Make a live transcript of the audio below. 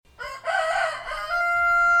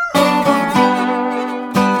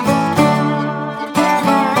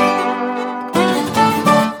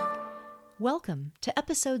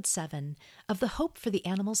Episode 7 of the Hope for the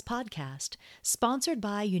Animals podcast, sponsored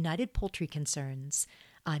by United Poultry Concerns.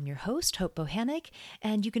 I'm your host, Hope Bohanec,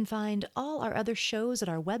 and you can find all our other shows at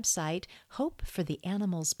our website,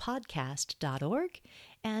 hopefortheanimalspodcast.org,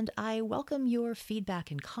 and I welcome your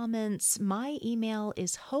feedback and comments. My email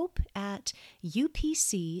is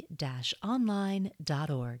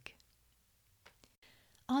hope@upc-online.org.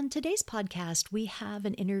 On today's podcast, we have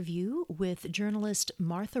an interview with journalist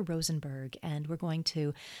Martha Rosenberg, and we're going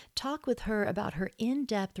to talk with her about her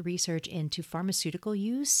in-depth research into pharmaceutical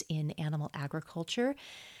use in animal agriculture.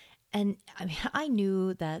 And I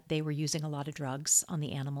knew that they were using a lot of drugs on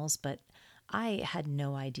the animals, but I had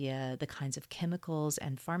no idea the kinds of chemicals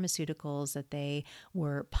and pharmaceuticals that they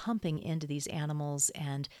were pumping into these animals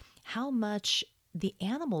and how much the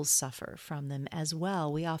animals suffer from them as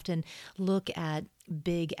well. We often look at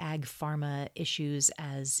big ag pharma issues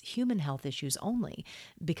as human health issues only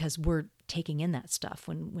because we're taking in that stuff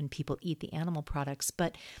when people eat the animal products.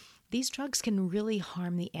 But these drugs can really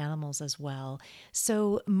harm the animals as well.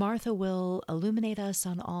 So Martha will illuminate us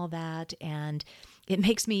on all that, and it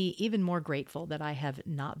makes me even more grateful that I have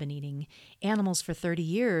not been eating animals for 30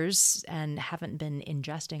 years and haven't been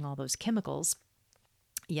ingesting all those chemicals.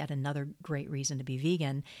 Yet another great reason to be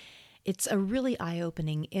vegan. It's a really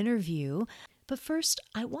eye-opening interview. But first,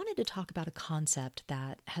 I wanted to talk about a concept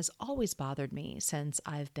that has always bothered me since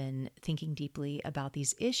I've been thinking deeply about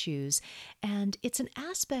these issues, and it's an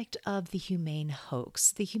aspect of the humane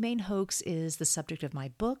hoax. The humane hoax is the subject of my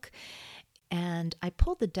book, and I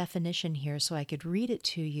pulled the definition here so I could read it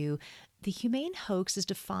to you. The humane hoax is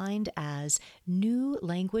defined as new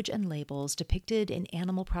language and labels depicted in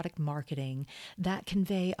animal product marketing that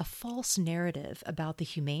convey a false narrative about the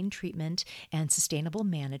humane treatment and sustainable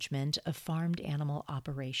management of farmed animal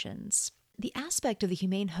operations. The aspect of the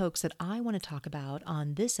humane hoax that I want to talk about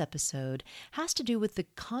on this episode has to do with the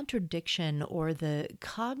contradiction or the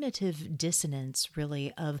cognitive dissonance,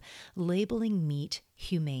 really, of labeling meat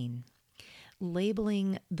humane.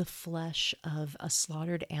 Labeling the flesh of a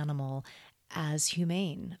slaughtered animal as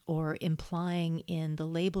humane, or implying in the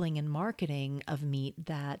labeling and marketing of meat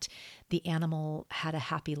that the animal had a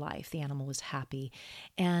happy life, the animal was happy.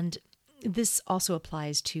 And this also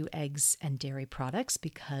applies to eggs and dairy products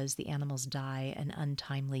because the animals die an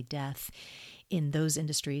untimely death in those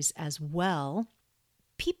industries as well.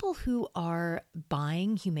 People who are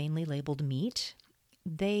buying humanely labeled meat,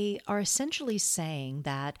 they are essentially saying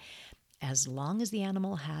that as long as the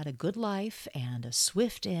animal had a good life and a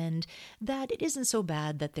swift end, that it isn't so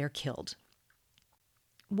bad that they're killed.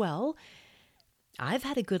 Well, I've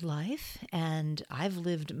had a good life, and I've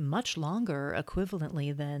lived much longer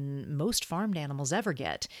equivalently than most farmed animals ever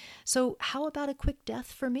get. So how about a quick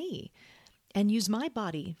death for me? And use my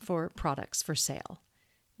body for products for sale?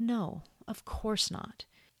 No, of course not.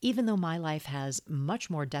 Even though my life has much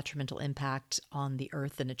more detrimental impact on the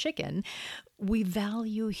earth than a chicken, we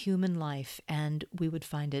value human life, and we would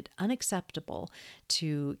find it unacceptable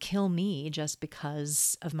to kill me just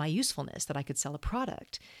because of my usefulness, that I could sell a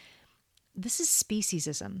product. This is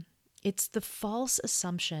speciesism. It's the false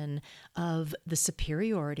assumption of the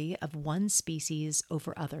superiority of one species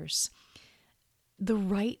over others. The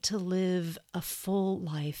right to live a full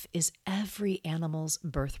life is every animal's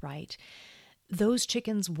birthright. Those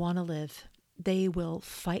chickens want to live. They will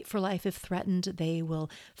fight for life if threatened. They will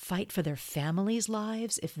fight for their families'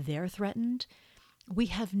 lives if they're threatened. We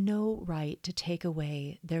have no right to take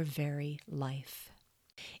away their very life.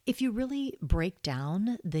 If you really break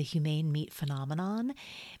down the humane meat phenomenon,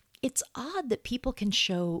 it's odd that people can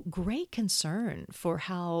show great concern for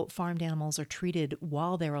how farmed animals are treated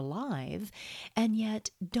while they're alive, and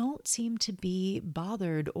yet don't seem to be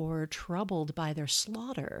bothered or troubled by their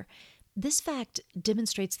slaughter. This fact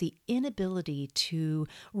demonstrates the inability to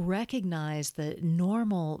recognize the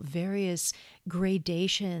normal various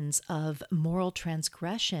gradations of moral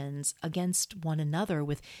transgressions against one another,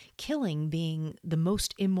 with killing being the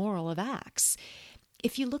most immoral of acts.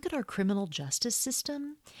 If you look at our criminal justice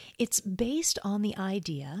system, it's based on the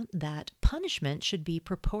idea that punishment should be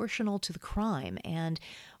proportional to the crime, and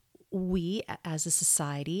we, as a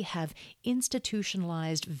society, have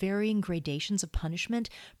institutionalized varying gradations of punishment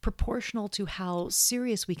proportional to how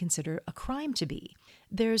serious we consider a crime to be.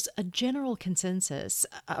 There's a general consensus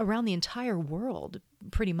around the entire world,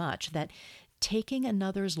 pretty much, that taking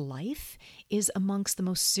another's life is amongst the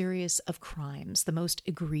most serious of crimes, the most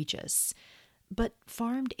egregious. But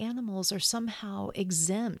farmed animals are somehow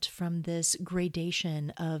exempt from this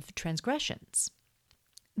gradation of transgressions.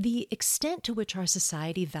 The extent to which our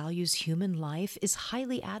society values human life is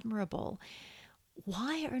highly admirable.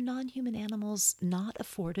 why are non-human animals not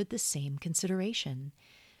afforded the same consideration?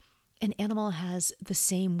 An animal has the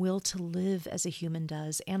same will to live as a human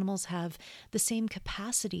does. Animals have the same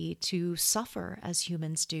capacity to suffer as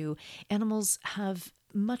humans do. Animals have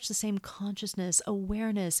much the same consciousness,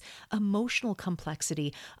 awareness, emotional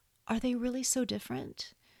complexity. Are they really so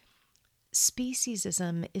different?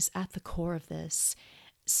 Speciesism is at the core of this.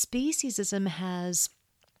 Speciesism has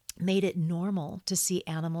made it normal to see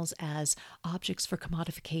animals as objects for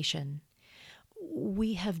commodification.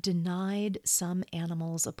 We have denied some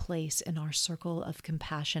animals a place in our circle of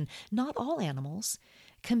compassion. Not all animals.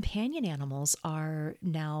 Companion animals are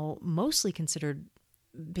now mostly considered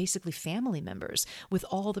basically family members with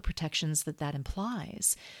all the protections that that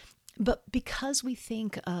implies. But because we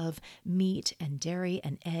think of meat and dairy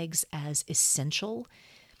and eggs as essential,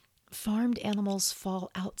 farmed animals fall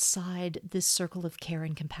outside this circle of care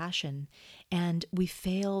and compassion, and we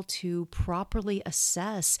fail to properly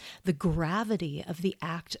assess the gravity of the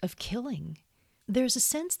act of killing. There's a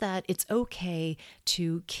sense that it's okay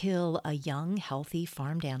to kill a young, healthy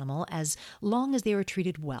farmed animal as long as they were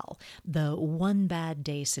treated well. The one bad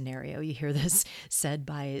day scenario. You hear this said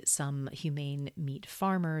by some humane meat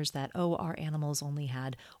farmers that, oh, our animals only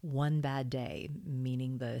had one bad day,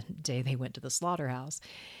 meaning the day they went to the slaughterhouse.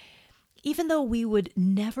 Even though we would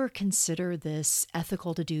never consider this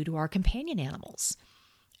ethical to do to our companion animals.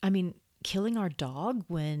 I mean, killing our dog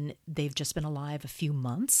when they've just been alive a few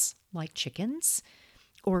months, like chickens,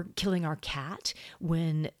 or killing our cat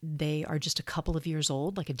when they are just a couple of years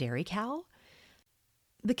old, like a dairy cow.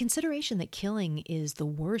 The consideration that killing is the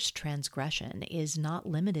worst transgression is not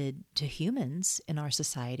limited to humans in our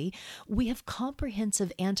society. We have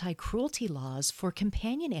comprehensive anti-cruelty laws for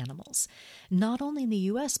companion animals, not only in the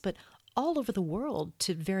U.S., but all over the world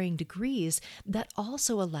to varying degrees, that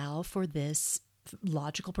also allow for this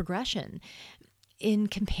logical progression. In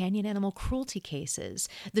companion animal cruelty cases,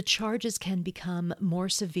 the charges can become more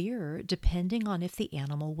severe depending on if the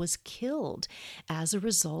animal was killed as a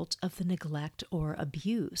result of the neglect or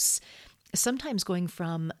abuse, sometimes going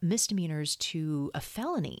from misdemeanors to a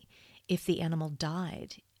felony if the animal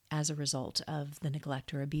died as a result of the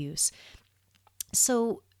neglect or abuse.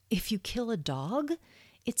 So if you kill a dog,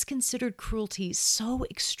 it's considered cruelty so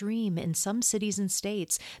extreme in some cities and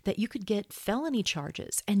states that you could get felony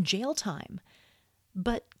charges and jail time.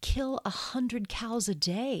 But kill 100 cows a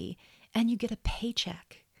day and you get a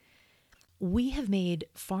paycheck. We have made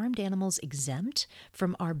farmed animals exempt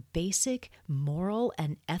from our basic moral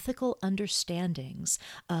and ethical understandings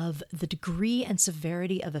of the degree and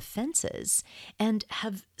severity of offenses, and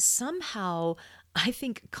have somehow, I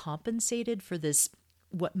think, compensated for this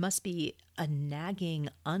what must be a nagging,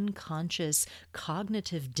 unconscious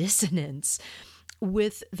cognitive dissonance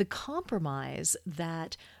with the compromise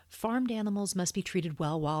that farmed animals must be treated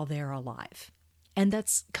well while they're alive. And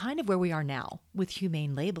that's kind of where we are now with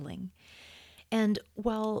humane labeling. And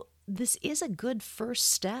while this is a good first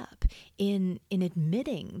step in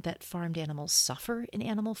admitting that farmed animals suffer in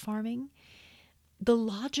animal farming, the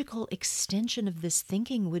logical extension of this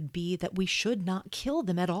thinking would be that we should not kill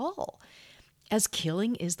them at all, as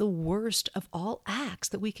killing is the worst of all acts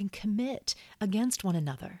that we can commit against one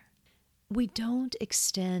another. We don't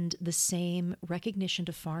extend the same recognition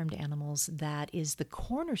to farmed animals that is the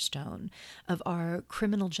cornerstone of our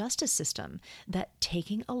criminal justice system, that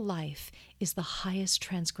taking a life is the highest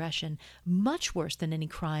transgression, much worse than any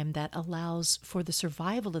crime that allows for the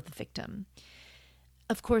survival of the victim.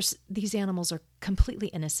 Of course, these animals are completely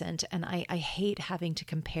innocent, and I hate having to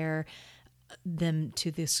compare them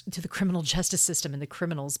to the criminal justice system and the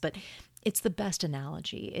criminals, but it's the best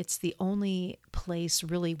analogy. It's the only place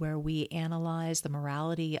really where we analyze the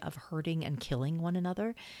morality of hurting and killing one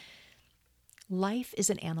another. Life is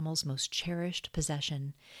an animal's most cherished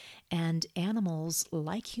possession, and animals,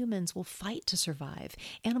 like humans, will fight to survive.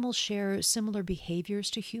 Animals share similar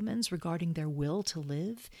behaviors to humans regarding their will to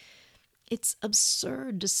live. It's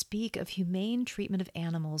absurd to speak of humane treatment of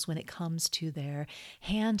animals when it comes to their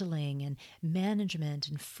handling and management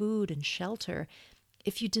and food and shelter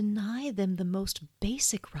if you deny them the most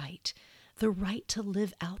basic right, the right to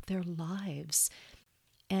live out their lives,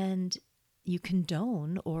 and you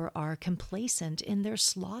condone or are complacent in their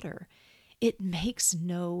slaughter. It makes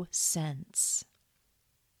no sense.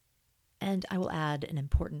 And I will add an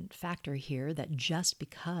important factor here, that just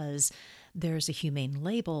because there's a humane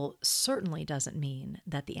label certainly doesn't mean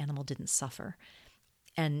that the animal didn't suffer.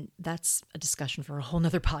 And that's a discussion for a whole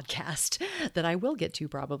nother podcast that I will get to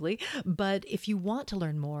probably. But if you want to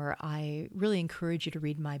learn more, I really encourage you to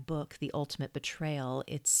read my book, The Ultimate Betrayal.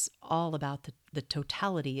 It's all about the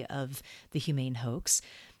totality of the humane hoax.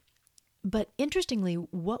 But interestingly,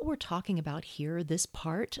 what we're talking about here, this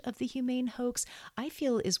part of the humane hoax, I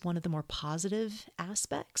feel is one of the more positive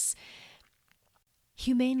aspects.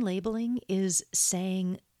 Humane labeling is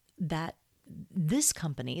saying that this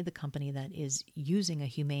company, the company that is using a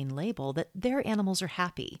humane label, that their animals are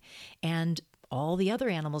happy and all the other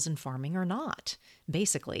animals in farming are not,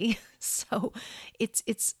 basically. So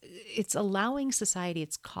it's allowing society,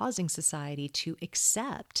 it's causing society to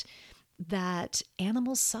accept that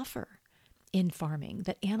animals suffer in farming,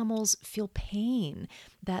 that animals feel pain,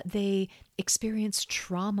 that they experience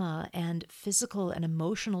trauma and physical and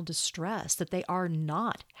emotional distress, that they are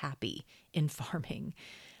not happy in farming.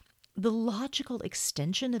 The logical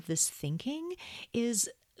extension of this thinking is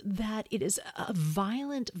that it is a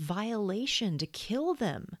violent violation to kill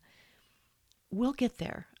them. We'll get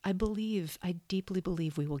there. I deeply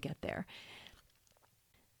believe we will get there.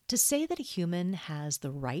 To say that a human has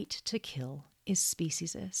the right to kill is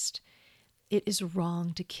speciesist. It is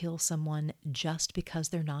wrong to kill someone just because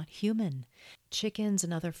they're not human. Chickens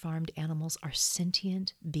and other farmed animals are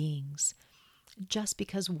sentient beings. Just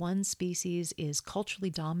because one species is culturally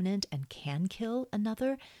dominant and can kill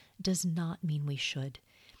another does not mean we should.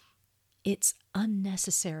 It's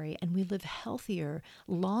unnecessary, and we live healthier,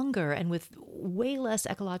 longer, and with way less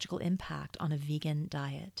ecological impact on a vegan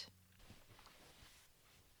diet.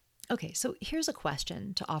 Okay, so here's a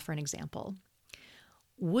question to offer an example.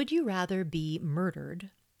 Would you rather be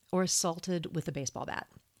murdered or assaulted with a baseball bat?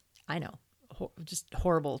 I know, just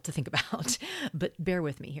horrible to think about, but bear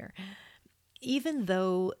with me here. Even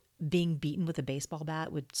though being beaten with a baseball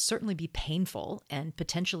bat would certainly be painful and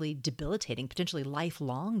potentially debilitating, potentially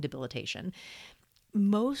lifelong debilitation,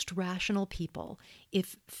 most rational people,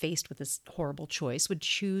 if faced with this horrible choice, would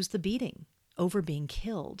choose the beating over being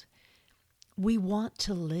killed. We want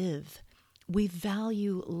to live. We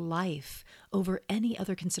value life over any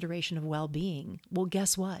other consideration of well-being. Well,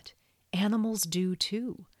 guess what? Animals do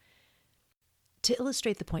too. To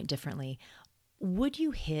illustrate the point differently, would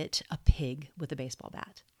you hit a pig with a baseball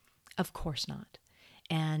bat? Of course not.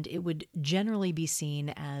 And it would generally be seen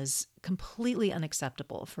as completely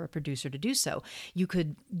unacceptable for a producer to do so. You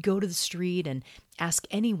could go to the street and ask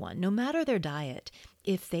anyone, no matter their diet,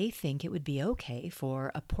 if they think it would be okay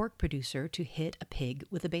for a pork producer to hit a pig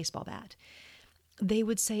with a baseball bat. They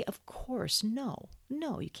would say, of course, no,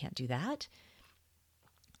 you can't do that.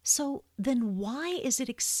 So then why is it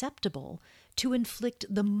acceptable to inflict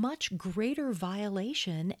the much greater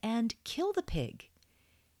violation and kill the pig?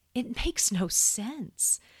 It makes no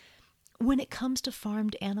sense. When it comes to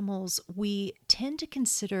farmed animals, we tend to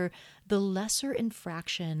consider the lesser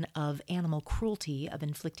infraction of animal cruelty, of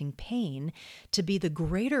inflicting pain, to be the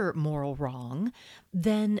greater moral wrong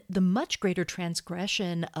than the much greater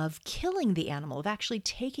transgression of killing the animal, of actually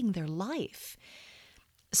taking their life.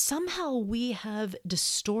 Somehow we have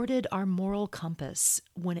distorted our moral compass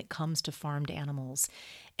when it comes to farmed animals,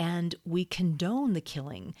 and we condone the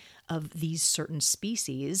killing of these certain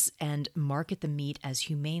species and market the meat as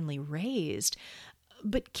humanely raised.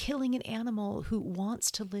 But killing an animal who wants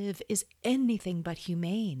to live is anything but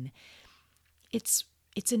humane. It's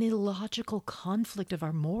an illogical conflict of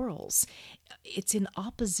our morals. It's in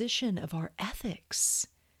opposition of our ethics.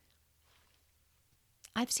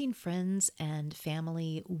 I've seen friends and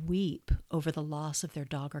family weep over the loss of their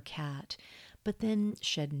dog or cat, but then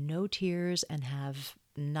shed no tears and have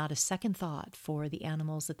not a second thought for the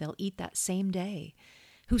animals that they'll eat that same day,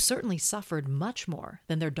 who certainly suffered much more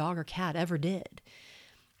than their dog or cat ever did.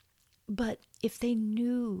 But if they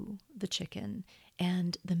knew the chicken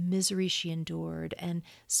and the misery she endured and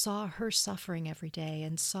saw her suffering every day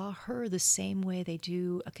and saw her the same way they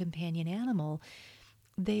do a companion animal,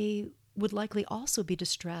 they would likely also be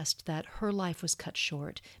distressed that her life was cut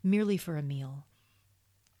short merely for a meal.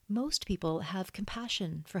 Most people have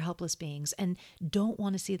compassion for helpless beings and don't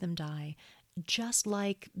want to see them die, just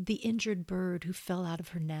like the injured bird who fell out of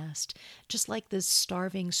her nest, just like this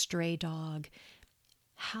starving stray dog.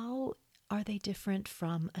 How are they different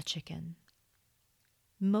from a chicken?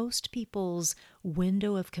 Most people's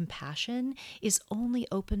window of compassion is only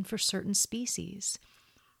open for certain species.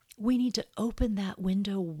 We need to open that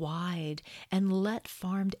window wide and let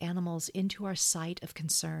farmed animals into our sight of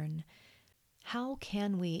concern. How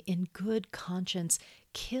can we, in good conscience,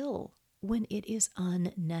 kill when it is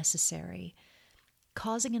unnecessary?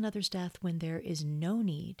 Causing another's death when there is no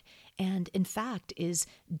need, and in fact is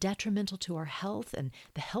detrimental to our health and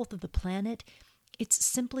the health of the planet, it's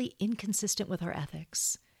simply inconsistent with our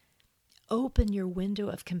ethics. Open your window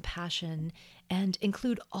of compassion and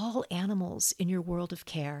include all animals in your world of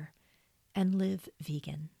care, and live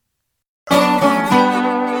vegan.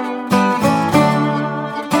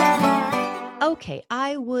 Okay,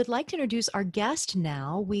 I would like to introduce our guest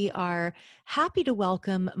now. We are happy to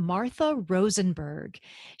welcome Martha Rosenberg.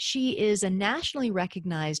 She is a nationally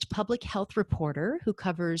recognized public health reporter who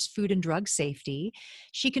covers food and drug safety.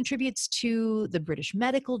 She contributes to the British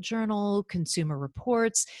Medical Journal, Consumer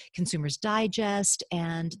Reports, Consumers Digest,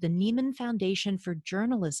 and the Nieman Foundation for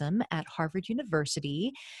Journalism at Harvard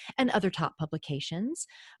University, and other top publications.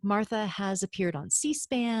 Martha has appeared on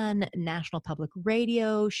C-SPAN, National Public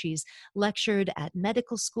Radio. She's lectured at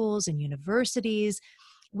medical schools and universities.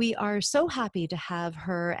 We are so happy to have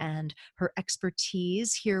her and her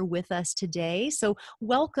expertise here with us today. So,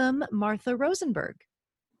 welcome, Martha Rosenberg.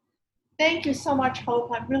 Thank you so much,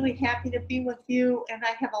 Hope. I'm really happy to be with you, and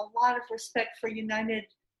I have a lot of respect for United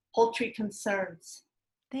Poultry Concerns.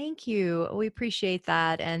 Thank you. We appreciate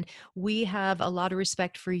that. And we have a lot of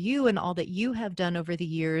respect for you and all that you have done over the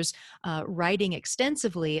years, writing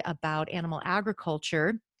extensively about animal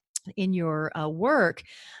agriculture in your work.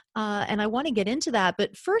 And I want to get into that.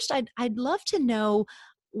 But first, I'd love to know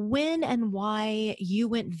when and why you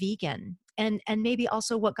went vegan, and maybe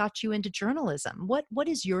also what got you into journalism. What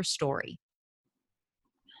is your story?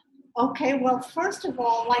 Okay, well, first of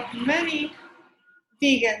all, like many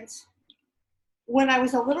vegans, when I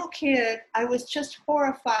was a little kid, I was just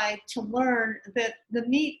horrified to learn that the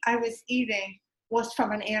meat I was eating was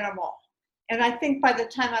from an animal. And I think by the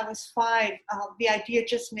time I was 5, the idea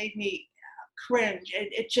just made me cringe.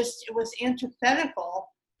 It was antithetical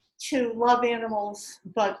to love animals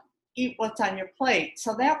but eat what's on your plate.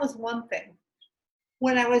 So that was one thing.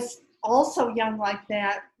 When I was also young like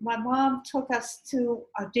that, my mom took us to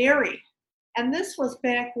a dairy. And this was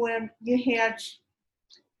back when you had,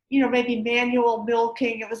 maybe manual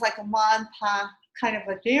milking. It was like a ma and pa kind of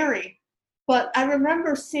a dairy. But I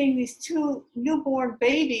remember seeing these 2 newborn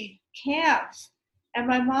baby calves. And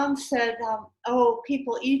my mom said, oh,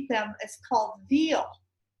 people eat them. It's called veal.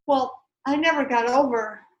 Well, I never got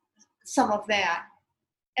over some of that.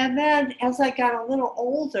 And then as I got a little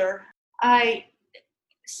older, I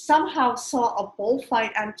somehow saw a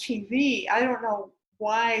bullfight on TV. I don't know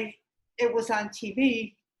why it was on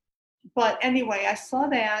TV, but anyway, I saw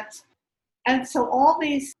that. And so all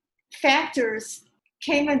these factors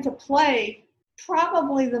came into play.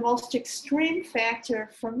 Probably the most extreme factor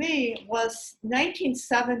for me was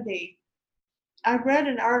 1970. I read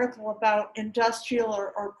an article about industrial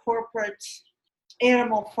or corporate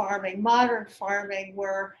animal farming, modern farming,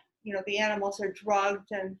 where the animals are drugged,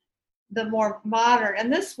 and the more modern,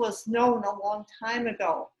 and this was known a long time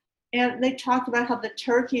ago. And they talked about how the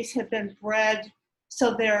turkeys had been bred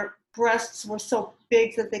so their breasts were so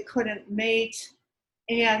big that they couldn't mate,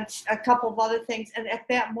 and a couple of other things. And at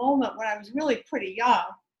that moment, when I was really pretty young,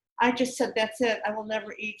 I just said, that's it. I will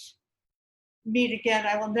never eat meat again.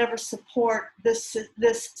 I will never support this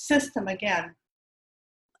system again.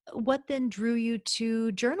 What then drew you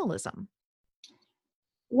to journalism?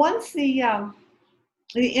 Once the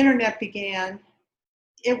internet began,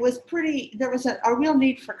 there was a real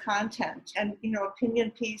need for content and,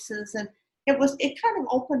 opinion pieces. And it kind of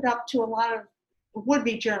opened up to a lot of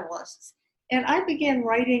would-be journalists. And I began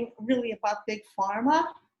writing really about Big Pharma,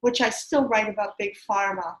 which I still write about Big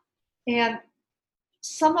Pharma. And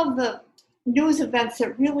some of the news events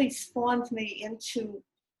that really spawned me into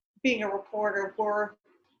being a reporter were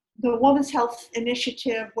the Women's Health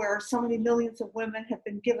Initiative, where so many millions of women have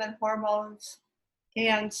been given hormones.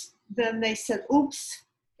 And then they said, oops,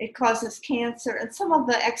 it causes cancer. And some of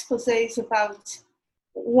the exposés about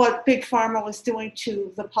what Big Pharma was doing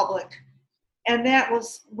to the public. And that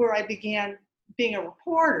was where I began being a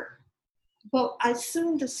reporter. But I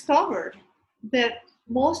soon discovered that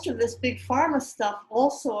most of this Big Pharma stuff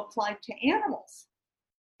also applied to animals.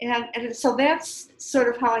 And so that's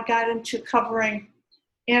sort of how I got into covering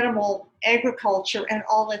animal agriculture and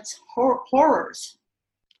all its horrors.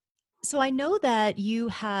 So I know that you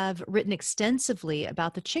have written extensively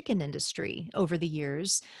about the chicken industry over the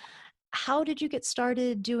years. How did you get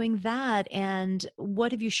started doing that? And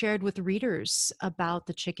what have you shared with readers about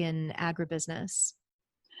the chicken agribusiness?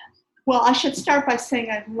 Well, I should start by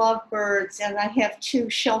saying I love birds, and I have 2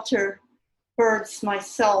 shelter birds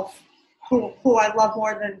myself who I love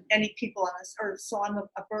more than any people on this earth. So I'm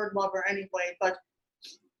a bird lover anyway. But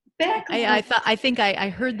I think I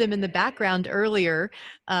heard them in the background earlier.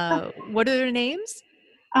 What are their names?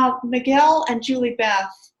 Miguel and Julie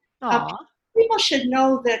Beth. Aw. People should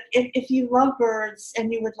know that if you love birds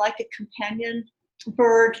and you would like a companion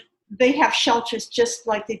bird, they have shelters just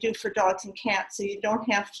like they do for dogs and cats. So you don't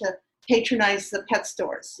have to patronize the pet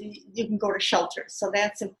stores. You can go to shelters. So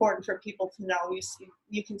that's important for people to know.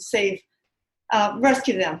 You can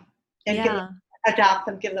rescue them and Yeah. adopt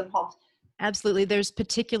them, give them homes. Absolutely. There's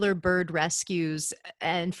particular bird rescues,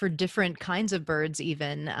 and for different kinds of birds,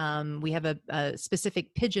 even. We have a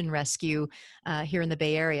specific pigeon rescue here in the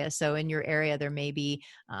Bay Area. So, in your area, there may be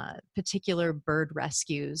particular bird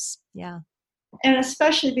rescues. Yeah. And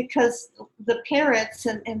especially because the parrots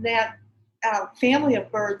and that family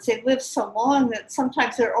of birds, they live so long that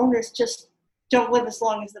sometimes their owners just don't live as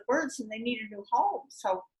long as the birds and they need a new home.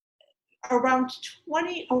 So around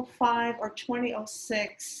 2005 or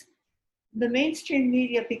 2006, the mainstream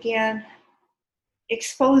media began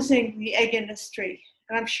exposing the egg industry.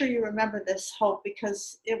 And I'm sure you remember this, Hope,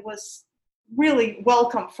 because it was really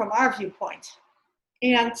welcome from our viewpoint.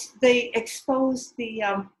 And they exposed the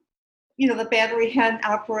battery hen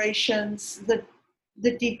operations, the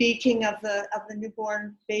debeaking of the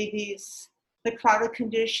newborn babies, the crowded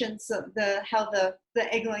conditions, how the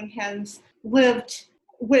eggling hens lived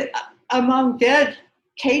with among dead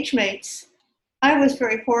cage mates. I was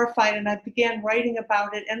very horrified, and I began writing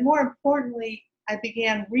about it. And more importantly, I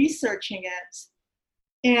began researching it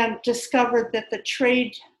and discovered that the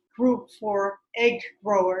trade group for egg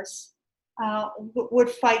growers would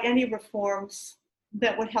fight any reforms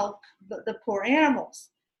that would help the poor animals.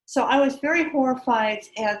 So I was very horrified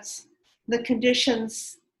at the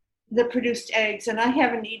conditions that produced eggs, and I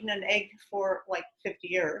haven't eaten an egg for like 50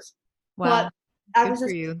 years. Wow. But I Good was for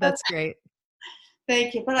you. That's great.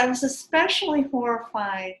 thank you. But I was especially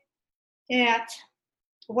horrified at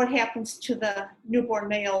what happens to the newborn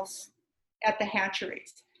males at the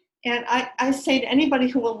hatcheries. And I say to anybody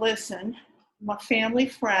who will listen, my family,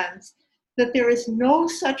 friends, that there is no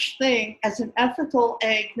such thing as an ethical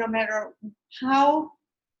egg, no matter how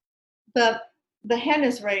the hen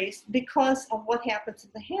is raised, because of what happens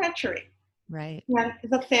at the hatchery. Right. And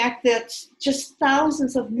the fact that just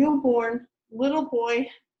thousands of newborn little boy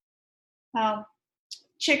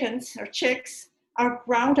chickens or chicks are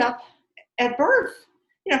ground up at birth.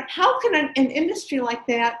 How can an industry like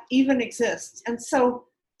that even exist? And so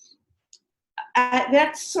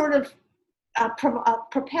that sort of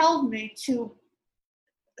propelled me to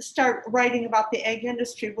start writing about the egg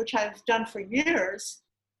industry, which I've done for years.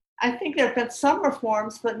 I think there have been some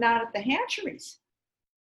reforms, but not at the hatcheries.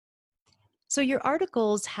 So, your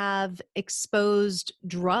articles have exposed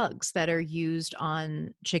drugs that are used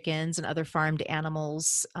on chickens and other farmed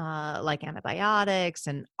animals, like antibiotics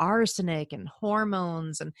and arsenic and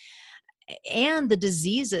hormones, and the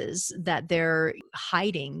diseases that they're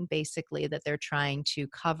hiding, basically, that they're trying to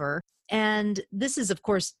cover. And this is, of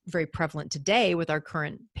course, very prevalent today with our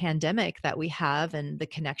current pandemic that we have and the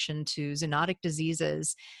connection to zoonotic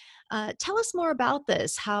diseases. Tell us more about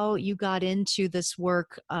this, how you got into this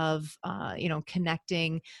work of,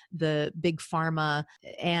 connecting the big pharma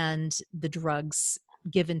and the drugs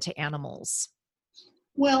given to animals.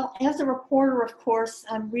 Well, as a reporter, of course,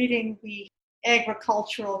 I'm reading the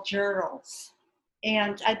agricultural journals.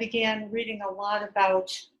 And I began reading a lot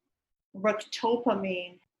about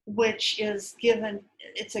ractopamine, which is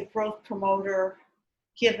it's a growth promoter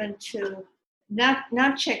given to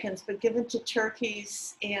not chickens, but given to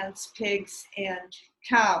turkeys and pigs and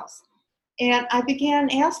cows. And I began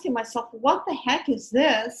asking myself, what the heck is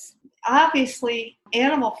this? Obviously,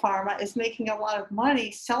 Animal Pharma is making a lot of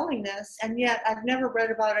money selling this, and yet I've never read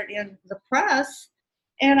about it in the press.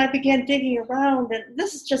 And I began digging around, and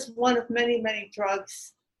this is just one of many, many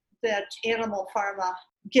drugs that Animal Pharma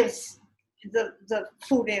gives the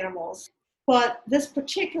food animals. But this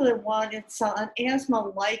particular one, it's an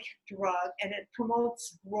asthma-like drug, and it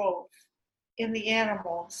promotes growth in the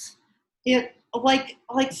animals. It like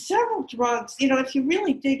several drugs, if you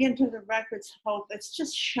really dig into the records, Hope, it's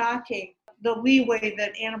just shocking the leeway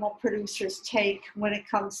that animal producers take when it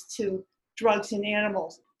comes to drugs in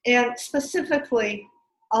animals. And specifically,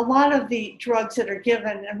 a lot of the drugs that are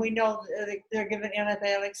given, and we know they're given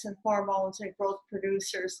antibiotics and hormones and growth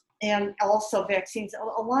producers and also vaccines.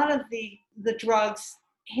 A lot of the drugs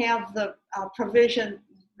have the provision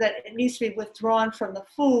that it needs to be withdrawn from the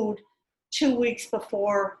food 2 weeks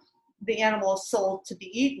before the animal is sold to be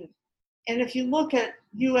eaten. And if you look at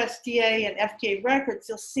USDA and FDA records,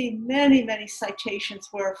 you'll see many, many citations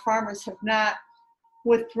where farmers have not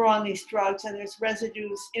withdrawn these drugs, and there's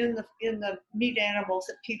residues in the meat animals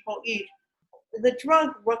that people eat. The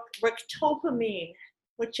drug ractopamine,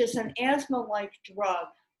 which is an asthma-like drug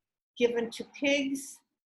given to pigs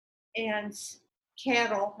and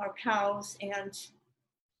cattle or cows and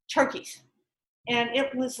turkeys. And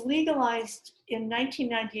it was legalized in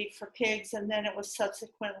 1998 for pigs, and then it was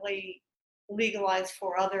subsequently legalized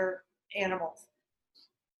for other animals.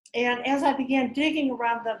 And as I began digging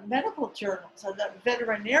around the medical journals or the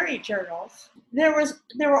veterinary journals, there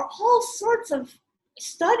were all sorts of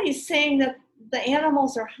studies saying that the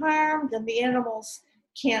animals are harmed and the animals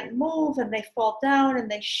can't move and they fall down and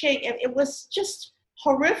they shake. It was just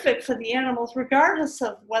horrific for the animals, regardless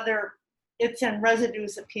of whether it's in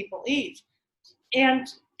residues that people eat. And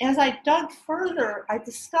as I dug further, I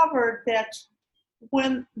discovered that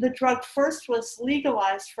when the drug first was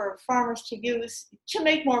legalized for farmers to use to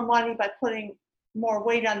make more money by putting more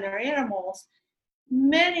weight on their animals,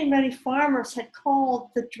 many farmers had called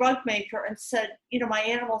the drug maker and said, my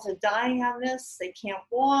animals are dying on this, they can't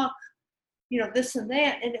walk, this and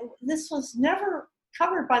that. And this was never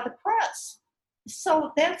covered by the press.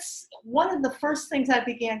 So that's one of the first things I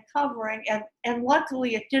began covering. And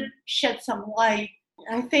luckily it did shed some light.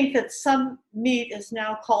 I think that some meat is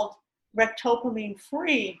now called ractopamine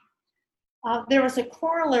free. There was a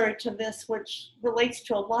corollary to this, which relates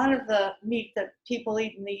to a lot of the meat that people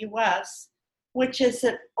eat in the US, which is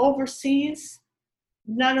that overseas,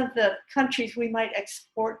 none of the countries we might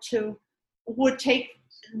export to would take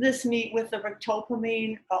this meat with the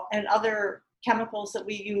ractopamine and other chemicals that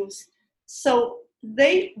we use. So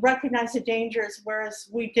they recognize the dangers, whereas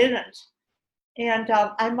we didn't. And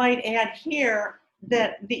I might add here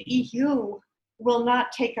that the EU will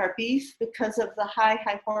not take our beef because of the high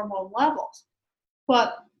hormone levels.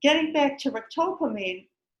 But getting back to ractopamine,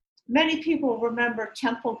 many people remember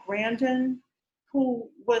Temple Grandin, who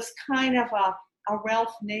was kind of a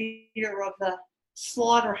Ralph Nader of the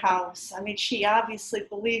slaughterhouse. I mean, she obviously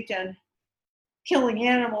believed in killing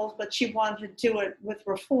animals, but she wanted to do it with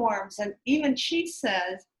reforms. And even she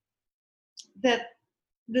says that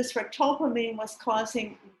this ractopamine was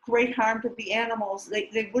causing great harm to the animals.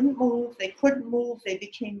 They wouldn't move, they couldn't move, they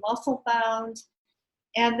became muscle bound.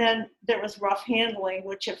 And then there was rough handling,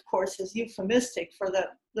 which of course is euphemistic for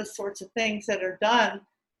the sorts of things that are done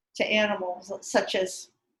to animals, such as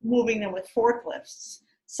moving them with forklifts.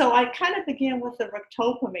 So I kind of began with the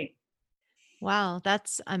ractopamine. Wow,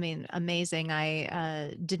 that's, amazing.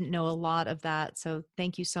 I didn't know a lot of that. So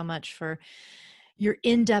thank you so much for your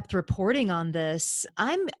in-depth reporting on this.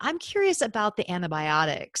 I'm curious about the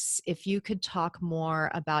antibiotics. If you could talk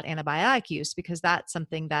more about antibiotic use, because that's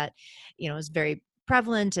something that, is very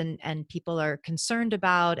prevalent and people are concerned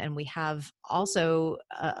about. And we have also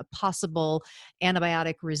a possible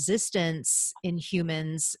antibiotic resistance in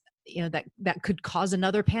humans, that could cause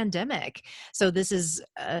another pandemic. So this is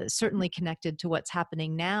certainly connected to what's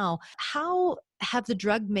happening now. How have the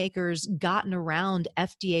drug makers gotten around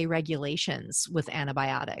FDA regulations with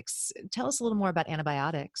antibiotics? Tell us a little more about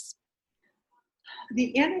antibiotics.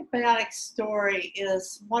 The antibiotic story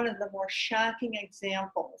is one of the more shocking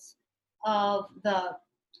examples of the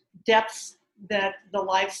depths that the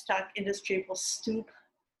livestock industry will stoop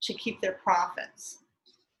to keep their profits.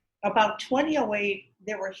 About 2008,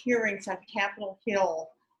 there were hearings on Capitol Hill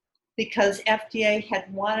because FDA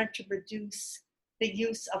had wanted to reduce the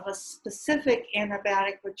use of a specific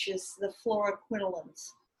antibiotic, which is the fluoroquinolones.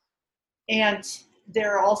 And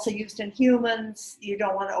they're also used in humans. You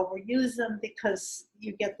don't want to overuse them because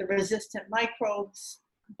you get the resistant microbes.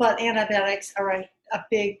 But antibiotics are a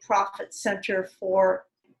big profit center for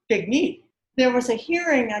big meat. There was a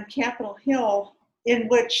hearing on Capitol Hill in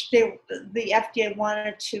which the FDA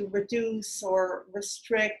wanted to reduce or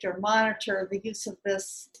restrict or monitor the use of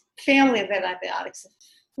this family of antibiotics,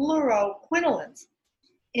 fluoroquinolones.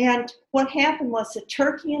 And what happened was the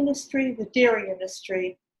turkey industry, the dairy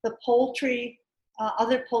industry, the poultry,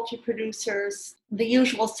 other poultry producers, the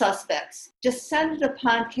usual suspects, descended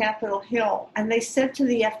upon Capitol Hill, and they said to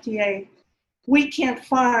the FDA, we can't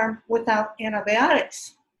farm without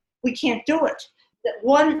antibiotics. We can't do it.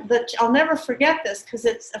 I'll never forget this because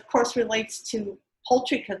it's, of course, relates to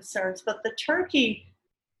poultry concerns, but the turkey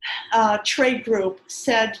trade group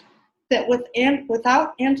said that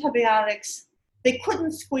without antibiotics, they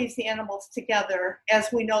couldn't squeeze the animals together as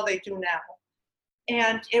we know they do now.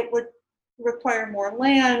 And it would require more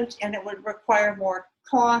land and it would require more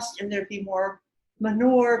cost and there'd be more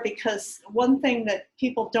manure, because one thing that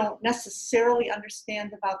people don't necessarily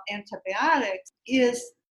understand about antibiotics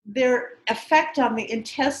is their effect on the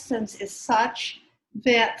intestines is such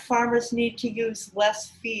that farmers need to use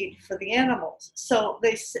less feed for the animals. So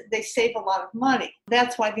they save a lot of money.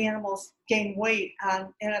 That's why the animals gain weight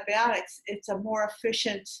on antibiotics. It's a more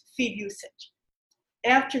efficient feed usage.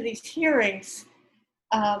 After these hearings,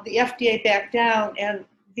 the FDA backed down, and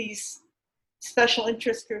these special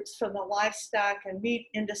interest groups from the livestock and meat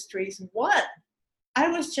industries won. I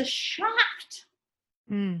was just shocked.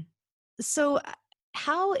 So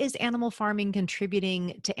how is animal farming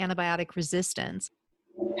contributing to antibiotic resistance?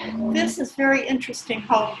 This is very interesting,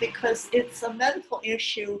 Hope, because it's a medical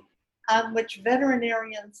issue on which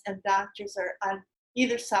veterinarians and doctors are on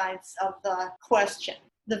either sides of the question.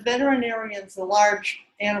 The veterinarians, the large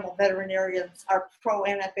animal veterinarians, are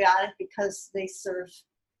pro-antibiotic because they serve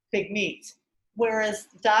big meat, whereas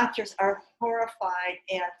doctors are horrified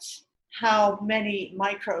at how many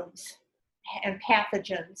microbes and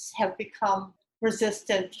pathogens have become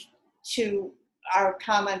resistant to our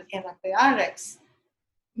common antibiotics.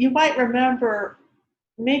 You might remember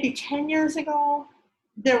maybe 10 years ago,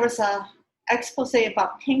 there was a expose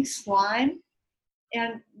about pink slime,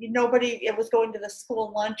 and it was going to the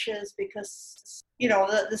school lunches because,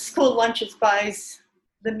 the school lunches buys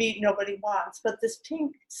the meat nobody wants. But this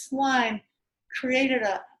pink slime created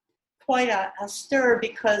quite a stir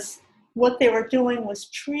because what they were doing was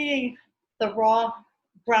treating the raw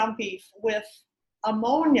ground beef with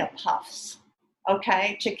ammonia puffs,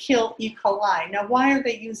 okay, to kill E. coli. Now, why are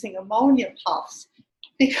they using ammonia puffs?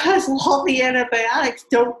 Because all the antibiotics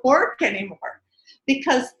don't work anymore.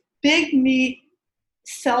 Because big meat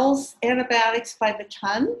sells antibiotics by the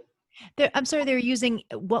ton. I'm sorry, they're using,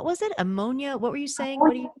 what was it? Ammonia? What were you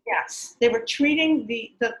saying? Yes, they were treating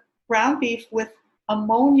the ground beef with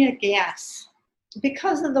ammonia gas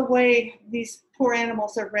because of the way these poor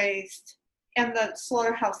animals are raised and the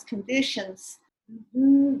slaughterhouse conditions.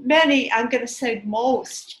 Many, I'm going to say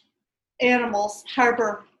most, animals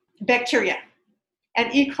harbor bacteria.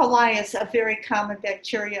 And E. coli is a very common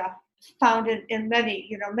bacteria found in many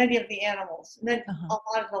of the animals, and then a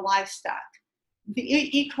lot of the livestock. The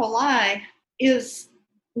E. coli is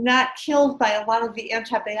not killed by a lot of the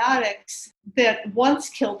antibiotics that once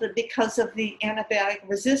killed it because of the antibiotic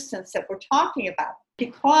resistance that we're talking about.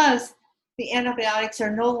 Because the antibiotics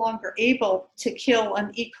are no longer able to kill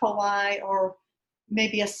an E. coli or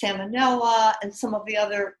maybe a salmonella and some of the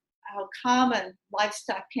other common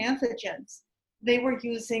livestock pathogens, they were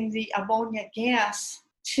using the ammonia gas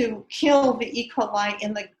to kill the E. coli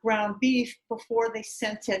in the ground beef before they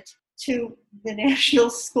sent it to the National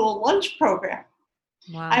School Lunch Program.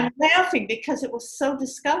 Wow. I'm laughing because it was so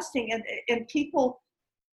disgusting, and people,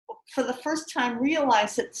 for the first time,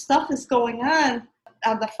 realized that stuff is going on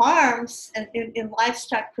the farms and in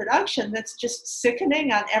livestock production that's just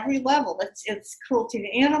sickening on every level. It's cruelty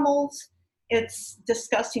to animals, it's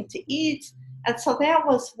disgusting to eat, and so that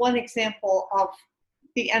was one example of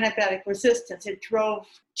the antibiotic resistance. It drove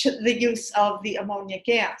to the use of the ammonia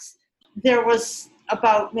gas. There was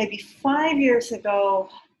about maybe 5 years ago,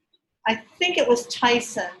 I think it was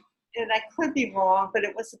Tyson, and I could be wrong, but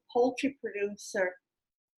it was a poultry producer,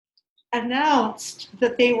 announced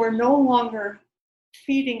that they were no longer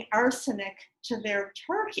feeding arsenic to their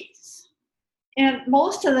turkeys. And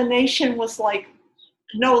most of the nation was like,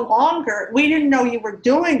 no longer, we didn't know you were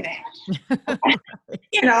doing that.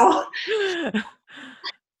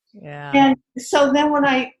 Yeah. And so then when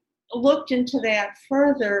I looked into that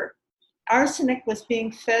further, arsenic was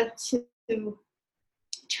being fed to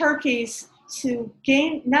turkeys to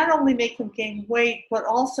not only make them gain weight, but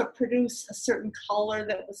also produce a certain color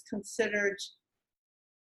that was considered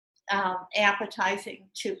appetizing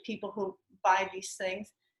to people who buy these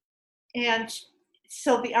things. And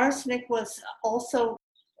so the arsenic was also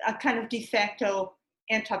a kind of de facto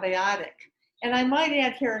antibiotic. And I might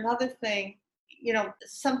add here another thing,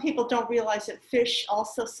 some people don't realize that fish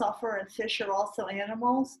also suffer, and fish are also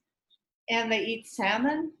animals, and they eat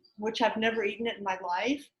salmon, which I've never eaten it in my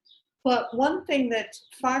life. But one thing that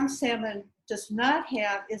farm salmon does not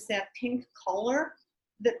have is that pink color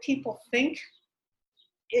that people think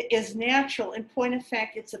is natural. In point of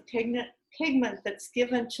fact, it's a pigment that's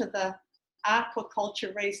given to the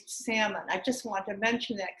aquaculture raised salmon. I just want to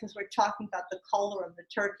mention that because we're talking about the color of the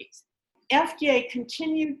turkeys. FDA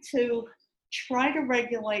continued to try to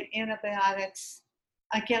regulate antibiotics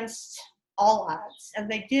against all odds, and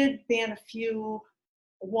they did ban a few.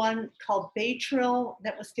 One called Baytril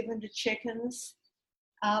that was given to chickens.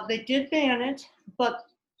 They did ban it, but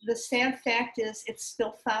the sad fact is it's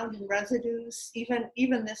still found in residues,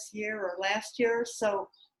 even this year or last year. So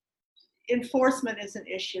enforcement is an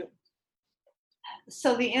issue.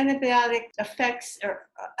 So the antibiotic effects or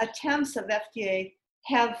attempts of FDA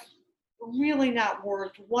have really not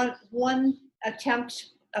worked. One attempt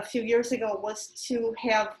a few years ago was to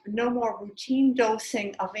have no more routine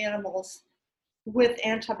dosing of animals with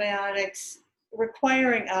antibiotics,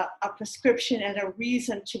 requiring a prescription and a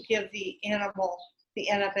reason to give the animal the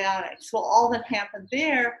antibiotics. Well, all that happened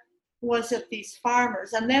there was that these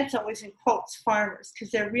farmers, and that's always in quotes farmers,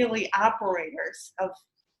 because they're really operators of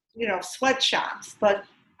sweatshops, but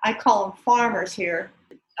I call them farmers here.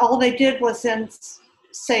 All they did was then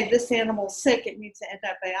say, this animal's sick, it needs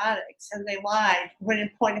antibiotics, and they lied, when in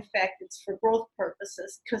point of fact it's for growth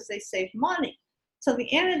purposes because they save money. So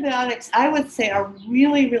the antibiotics, I would say, are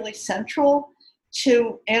really, really central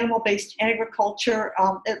to animal-based agriculture,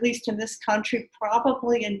 at least in this country,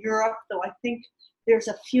 probably in Europe, though I think there's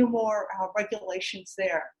a few more regulations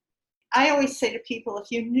there. I always say to people,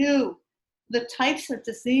 if you knew the types of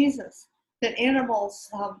diseases that animals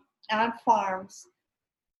on farms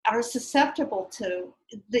are susceptible to,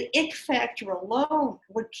 the ick factor alone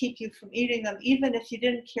would keep you from eating them, even if you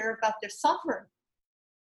didn't care about their suffering.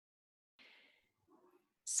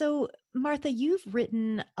 So, Martha, you've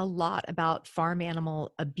written a lot about farm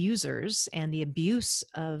animal abusers and the abuse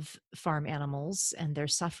of farm animals and their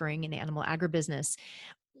suffering in animal agribusiness.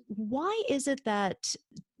 Why is it that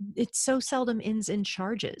it so seldom ends in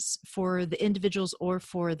charges for the individuals or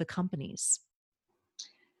for the companies?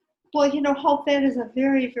 Well, Hope, that is a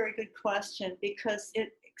very, very good question because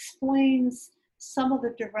it explains some of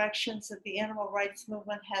the directions that the animal rights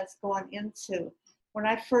movement has gone into. When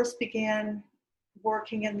I first began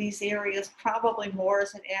working in these areas, probably more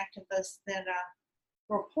as an activist than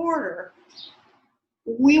a reporter,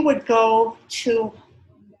 we would go to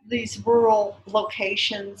these rural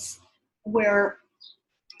locations where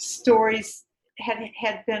stories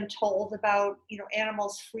had been told about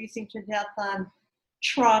animals freezing to death on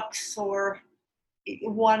trucks, or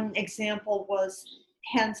one example was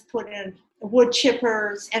hens put in wood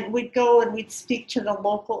chippers, and we'd go and we'd speak to the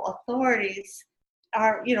local authorities,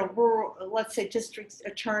 our rural, let's say, district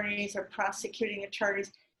attorneys or prosecuting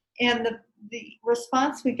attorneys, and the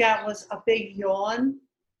response we got was a big yawn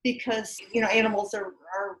because animals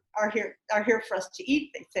are here for us to eat,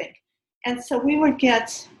 they think. And so we would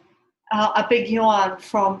get a big yawn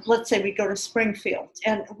from, let's say we go to Springfield.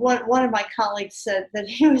 And one of my colleagues said that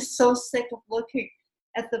he was so sick of looking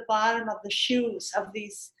at the bottom of the shoes of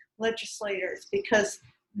these legislators because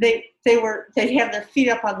they'd have their feet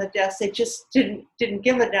up on the desk. They just didn't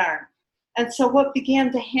give a darn. And so what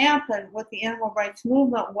began to happen with the animal rights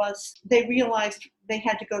movement was they realized they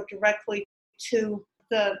had to go directly to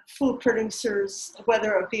the food producers,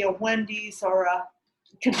 whether it be a Wendy's or a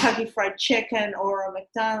Kentucky Fried Chicken or a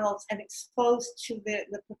McDonald's, and expose to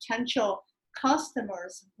the potential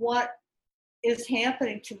customers what is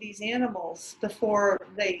happening to these animals before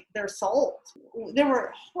they're sold. There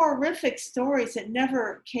were horrific stories that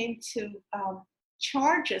never came to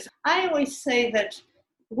charges. I always say that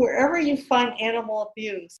wherever you find animal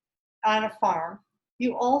abuse on a farm,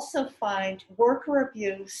 you also find worker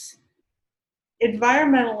abuse,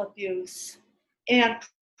 environmental abuse, and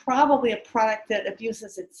probably a product that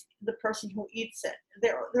abuses the person who eats it.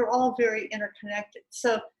 They're all very interconnected.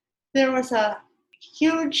 So there was a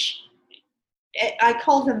huge, I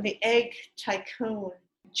called him the egg tycoon,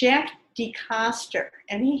 Jack DeCoster,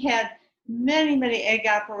 and he had many, many egg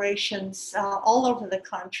operations all over the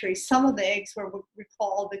country. Some of the eggs were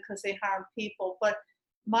recalled because they harmed people, but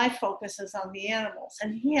my focus is on the animals.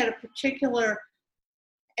 And he had a particular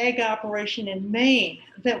egg operation in Maine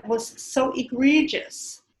that was so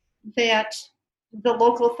egregious that the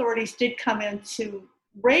local authorities did come in to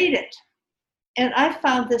raid it. And I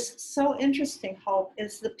found this so interesting, Hope,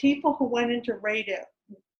 is the people who went in to raid it,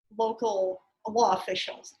 local law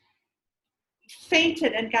officials,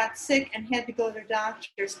 fainted and got sick and had to go to their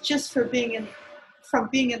doctors just from being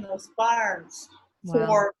in those barns. Wow.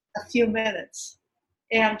 For a few minutes.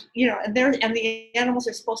 And and the animals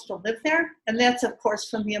are supposed to live there, and that's of course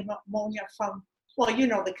from the ammonia from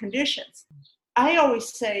the conditions. I always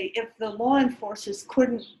say if the law enforcers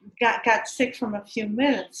got sick from a few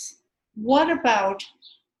minutes, what about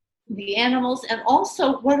the animals, and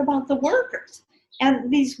also what about the workers?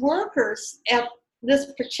 And these workers at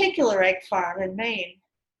this particular egg farm in Maine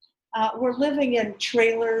were living in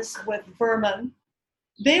trailers with vermin.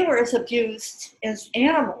 They were as abused as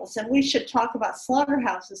animals, and we should talk about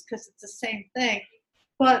slaughterhouses because it's the same thing.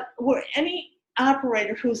 But any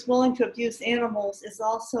operator who's willing to abuse animals is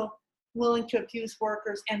also willing to abuse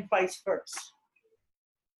workers, and vice versa.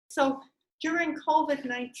 So during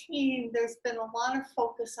COVID-19, there's been a lot of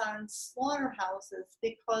focus on slaughterhouses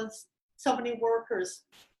because so many workers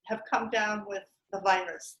have come down with the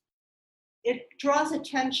virus. It draws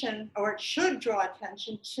attention, or it should draw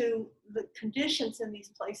attention, to the conditions in these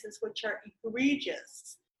places, which are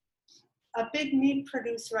egregious. A big meat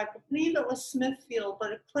producer, I believe it was Smithfield,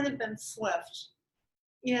 but it could have been Swift,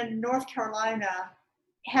 in North Carolina,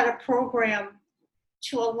 had a program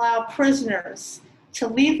to allow prisoners to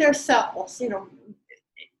leave their cells,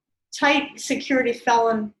 tight security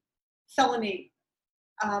felony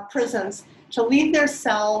prisons, to leave their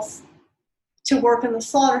cells to work in the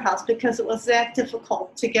slaughterhouse because it was that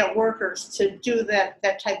difficult to get workers to do that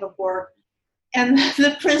type of work. And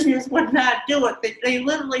the prisoners would not do it. They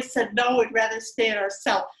literally said, no, we'd rather stay at our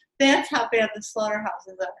cell. That's how bad the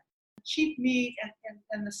slaughterhouses are. Cheap meat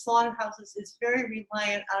and the slaughterhouses is very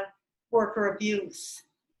reliant on worker abuse.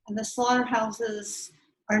 And the slaughterhouses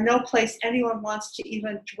are no place anyone wants to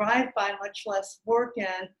even drive by, much less work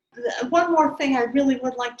in. One more thing I really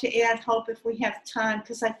would like to add, Hope, if we have time,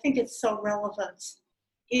 because I think it's so relevant,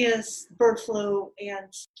 is bird flu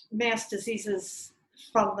and mass diseases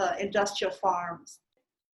from the industrial farms.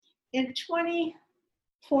 In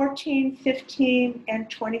 2014, 15, and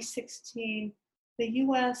 2016, the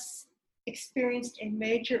U.S. experienced a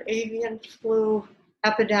major avian flu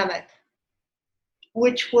epidemic,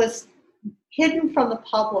 which was hidden from the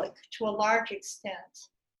public to a large extent.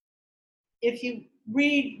 If you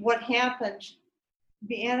read what happened,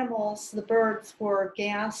 the animals, the birds, were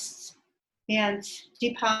gassed and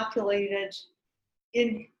depopulated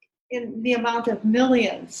in the amount of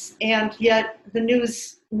millions, and yet the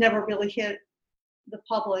news never really hit the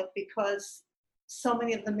public because so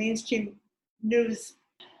many of the mainstream news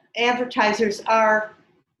advertisers are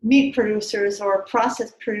meat producers or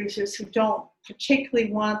processed producers who don't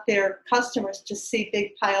particularly want their customers to see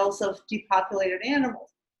big piles of depopulated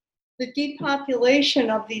animals. The depopulation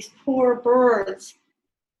of these poor birds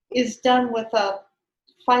is done with a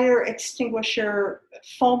fire extinguisher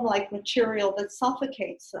foam-like material that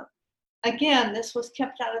suffocates them. Again, this was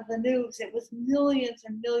kept out of the news. It was millions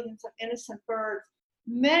and millions of innocent birds,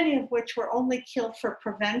 many of which were only killed for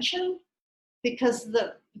prevention because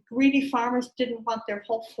the greedy farmers didn't want their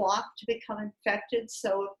whole flock to become infected.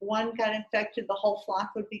 So if one got infected, the whole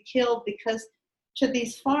flock would be killed, because to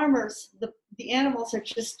these farmers, the animals are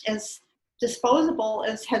just as disposable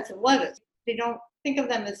as heads of lettuce. They don't think of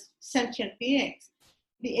them as sentient beings.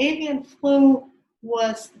 The avian flu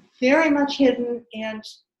was very much hidden and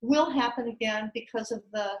will happen again because of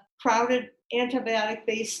the crowded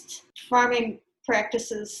antibiotic-based farming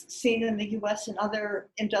practices seen in the US and other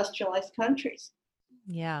industrialized countries.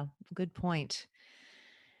 Yeah, good point.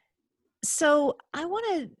 So I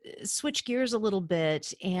want to switch gears a little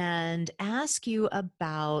bit and ask you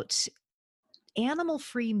about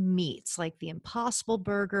animal-free meats like the Impossible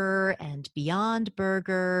Burger and Beyond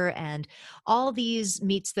Burger and all these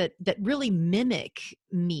meats that really mimic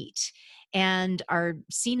meat and are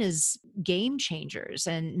seen as game changers.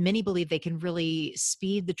 And many believe they can really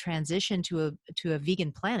speed the transition to a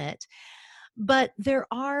vegan planet. But there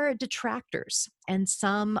are detractors, and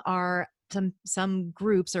some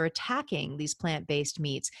groups are attacking these plant-based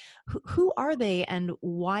meats. Who are they, and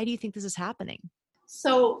why do you think this is happening?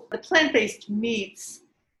 So the plant-based meats,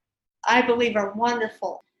 I believe, are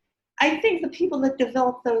wonderful. I think the people that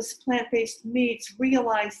developed those plant-based meats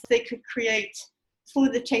realized they could create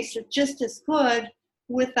food that tasted just as good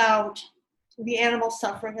without the animal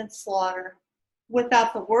suffering and slaughter,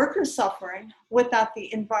 without the workers suffering, without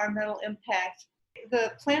the environmental impact.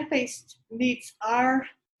 The plant-based meats are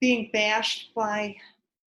being bashed by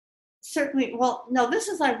certainly, well, no, this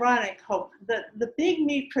is ironic, Hope. The big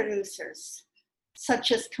meat producers,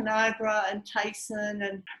 such as Conagra and Tyson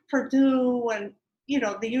and Purdue and,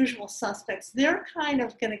 the usual suspects, they're kind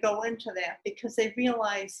of going to go into that because they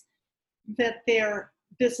realize that their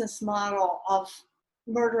business model of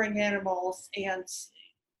murdering animals and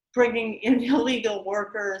bringing in illegal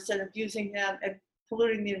workers and abusing them and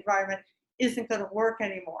polluting the environment isn't going to work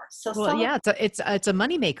anymore. So Well, yeah, it's a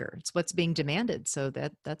moneymaker. It's what's being demanded, so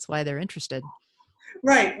that's why they're interested.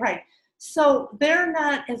 Right. So they're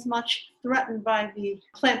not as much threatened by the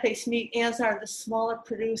plant-based meat as are the smaller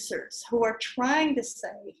producers who are trying to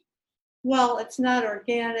say, well, it's not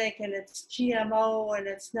organic and it's GMO and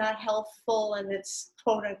it's not healthful and it's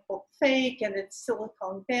quote unquote fake and it's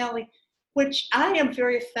Silicon Valley, which I am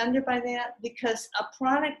very offended by that, because a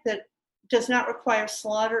product that does not require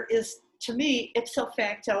slaughter is, to me, ipso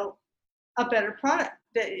facto, a better product.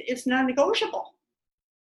 It's non-negotiable.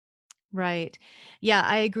 Right. Yeah,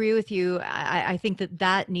 I agree with you. I think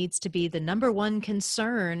that needs to be the number one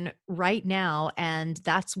concern right now. And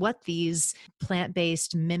that's what these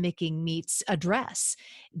plant-based mimicking meats address.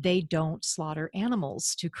 They don't slaughter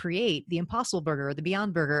animals to create the Impossible Burger or the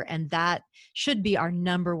Beyond Burger. And that should be our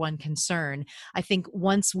number one concern. I think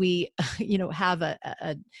once we, have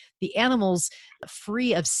the animals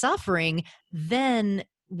free of suffering, then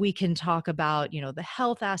we can talk about the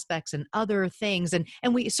health aspects and other things, and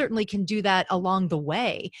we certainly can do that along the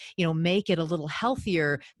way, make it a little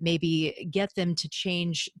healthier, maybe get them to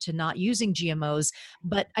change to not using GMOs.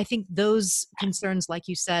 But I think those concerns, like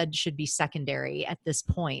you said, should be secondary at this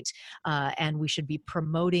point, and we should be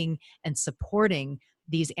promoting and supporting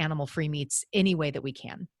these animal free meats any way that we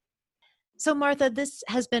can. So, Martha, this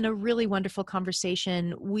has been a really wonderful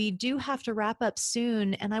conversation. We do have to wrap up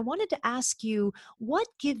soon, and I wanted to ask you, what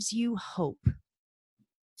gives you hope?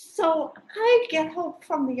 So I get hope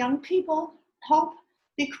from the young people, hope,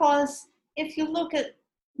 because if you look at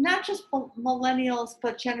not just millennials,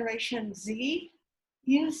 but Generation Z,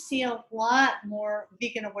 you see a lot more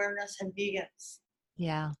vegan awareness and vegans.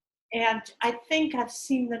 Yeah. And I think I've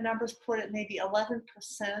seen the numbers put at maybe 11%.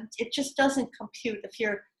 It just doesn't compute if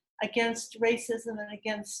you're against racism and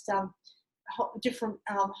against different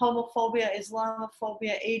homophobia,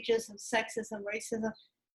 Islamophobia, ageism, sexism, racism.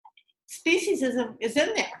 Speciesism is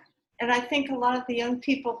in there. And I think a lot of the young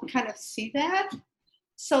people kind of see that.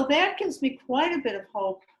 So that gives me quite a bit of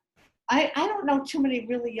hope. I don't know too many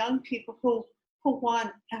really young people who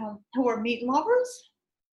want who are meat lovers,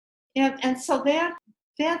 and so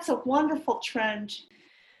that's a wonderful trend.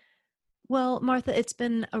 Well, Martha, it's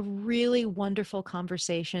been a really wonderful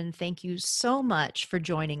conversation. Thank you so much for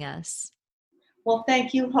joining us. Well,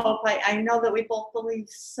 thank you, Hope. I know that we both believe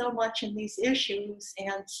so much in these issues,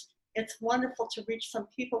 and it's wonderful to reach some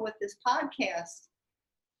people with this podcast.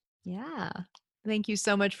 Yeah. Thank you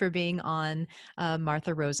so much for being on,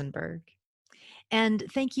 Martha Rosenberg. And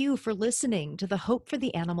thank you for listening to the Hope for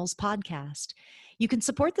the Animals podcast. You can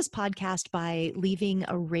support this podcast by leaving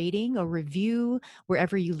a rating or review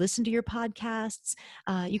wherever you listen to your podcasts.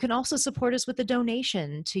 You can also support us with a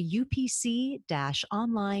donation to upc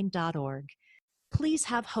online.org. Please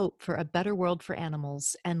have hope for a better world for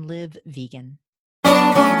animals and live vegan.